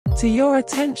To your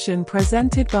attention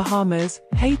presented Bahamas,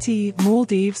 Haiti,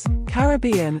 Maldives,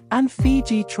 Caribbean, and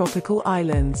Fiji tropical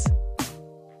islands.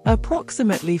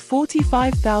 Approximately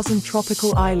 45,000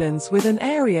 tropical islands with an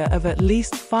area of at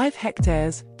least 5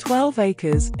 hectares, 12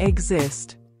 acres,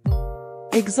 exist.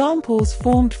 Examples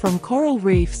formed from coral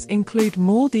reefs include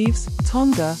Maldives,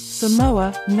 Tonga,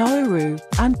 Samoa, Nauru,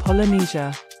 and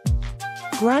Polynesia.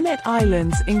 Granite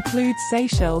islands include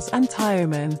Seychelles and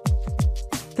Tioman.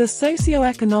 The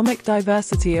socio-economic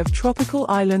diversity of tropical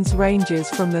islands ranges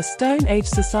from the Stone Age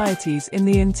societies in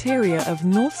the interior of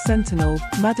North Sentinel,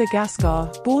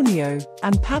 Madagascar, Borneo,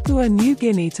 and Papua New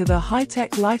Guinea to the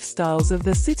high-tech lifestyles of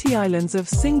the city islands of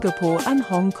Singapore and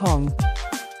Hong Kong.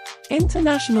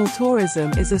 International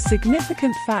tourism is a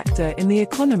significant factor in the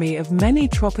economy of many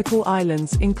tropical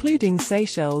islands including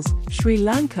Seychelles, Sri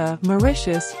Lanka,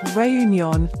 Mauritius,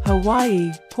 Réunion,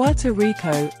 Hawaii, Puerto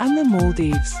Rico, and the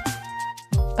Maldives.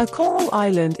 A coral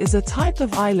island is a type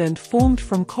of island formed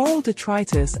from coral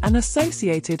detritus and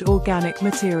associated organic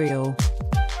material.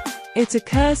 It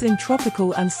occurs in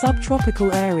tropical and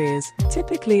subtropical areas,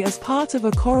 typically as part of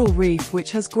a coral reef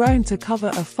which has grown to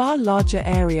cover a far larger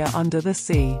area under the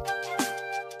sea.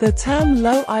 The term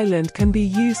low island can be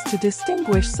used to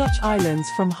distinguish such islands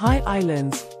from high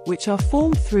islands, which are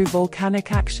formed through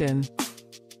volcanic action.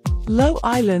 Low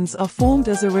islands are formed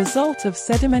as a result of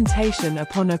sedimentation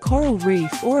upon a coral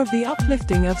reef or of the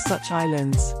uplifting of such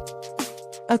islands.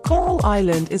 A coral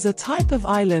island is a type of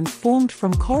island formed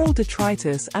from coral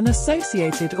detritus and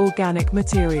associated organic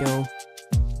material.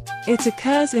 It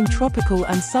occurs in tropical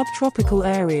and subtropical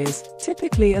areas,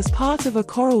 typically as part of a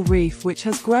coral reef which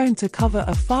has grown to cover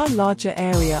a far larger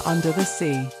area under the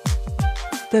sea.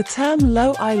 The term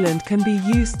low island can be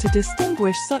used to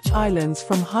distinguish such islands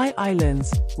from high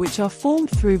islands, which are formed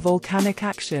through volcanic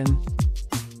action.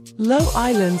 Low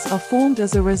islands are formed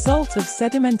as a result of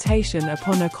sedimentation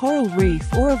upon a coral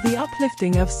reef or of the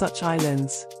uplifting of such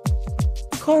islands.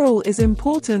 Coral is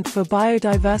important for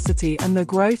biodiversity and the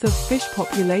growth of fish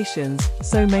populations,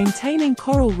 so maintaining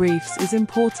coral reefs is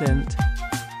important.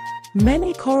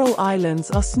 Many coral islands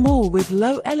are small with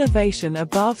low elevation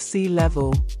above sea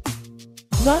level.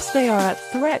 Thus they are at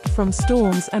threat from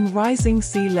storms and rising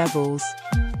sea levels.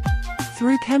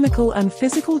 Through chemical and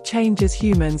physical changes,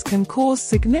 humans can cause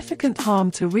significant harm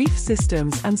to reef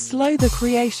systems and slow the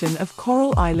creation of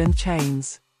coral island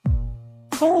chains.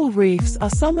 Coral reefs are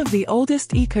some of the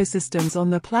oldest ecosystems on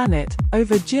the planet,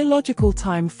 over geological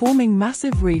time forming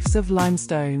massive reefs of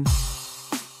limestone.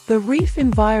 The reef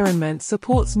environment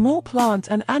supports more plant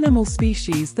and animal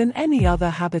species than any other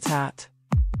habitat.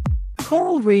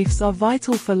 Coral reefs are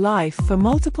vital for life for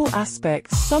multiple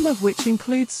aspects, some of which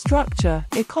include structure,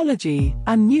 ecology,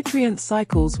 and nutrient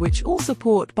cycles, which all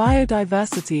support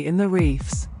biodiversity in the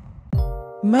reefs.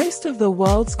 Most of the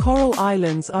world's coral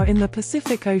islands are in the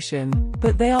Pacific Ocean,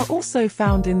 but they are also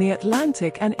found in the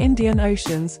Atlantic and Indian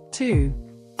Oceans, too.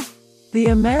 The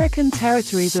American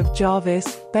territories of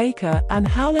Jarvis, Baker, and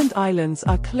Howland Islands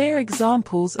are clear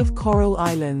examples of coral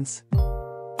islands.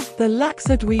 The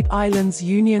Lakshadweep Islands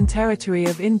Union Territory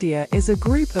of India is a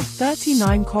group of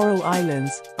 39 coral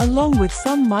islands, along with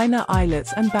some minor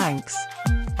islets and banks.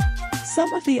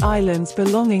 Some of the islands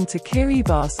belonging to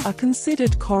Kiribati are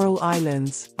considered coral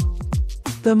islands.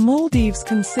 The Maldives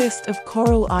consist of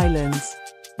coral islands.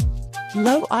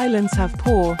 Low islands have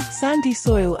poor, sandy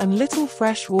soil and little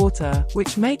fresh water,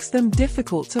 which makes them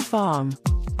difficult to farm.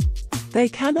 They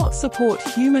cannot support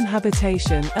human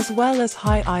habitation as well as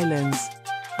high islands.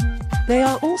 They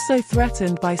are also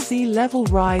threatened by sea level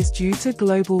rise due to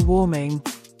global warming.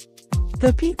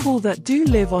 The people that do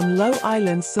live on low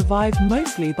islands survive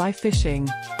mostly by fishing.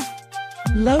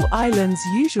 Low islands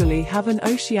usually have an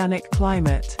oceanic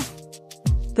climate.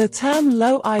 The term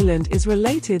low island is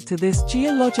related to this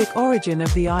geologic origin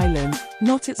of the island,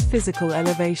 not its physical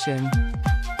elevation.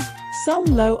 Some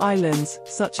low islands,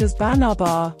 such as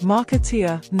Banabar,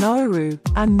 Makatia, Nauru,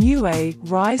 and Niue,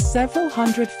 rise several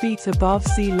hundred feet above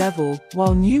sea level,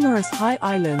 while numerous high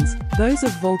islands, those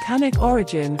of volcanic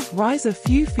origin, rise a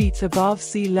few feet above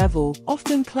sea level,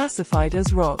 often classified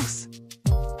as rocks.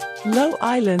 Low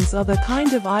islands are the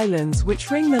kind of islands which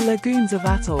ring the lagoons of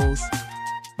atolls.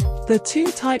 The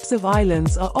two types of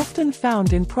islands are often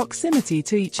found in proximity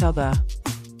to each other.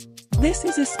 This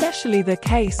is especially the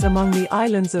case among the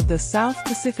islands of the South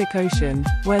Pacific Ocean,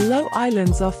 where low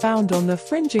islands are found on the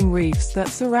fringing reefs that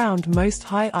surround most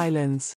high islands.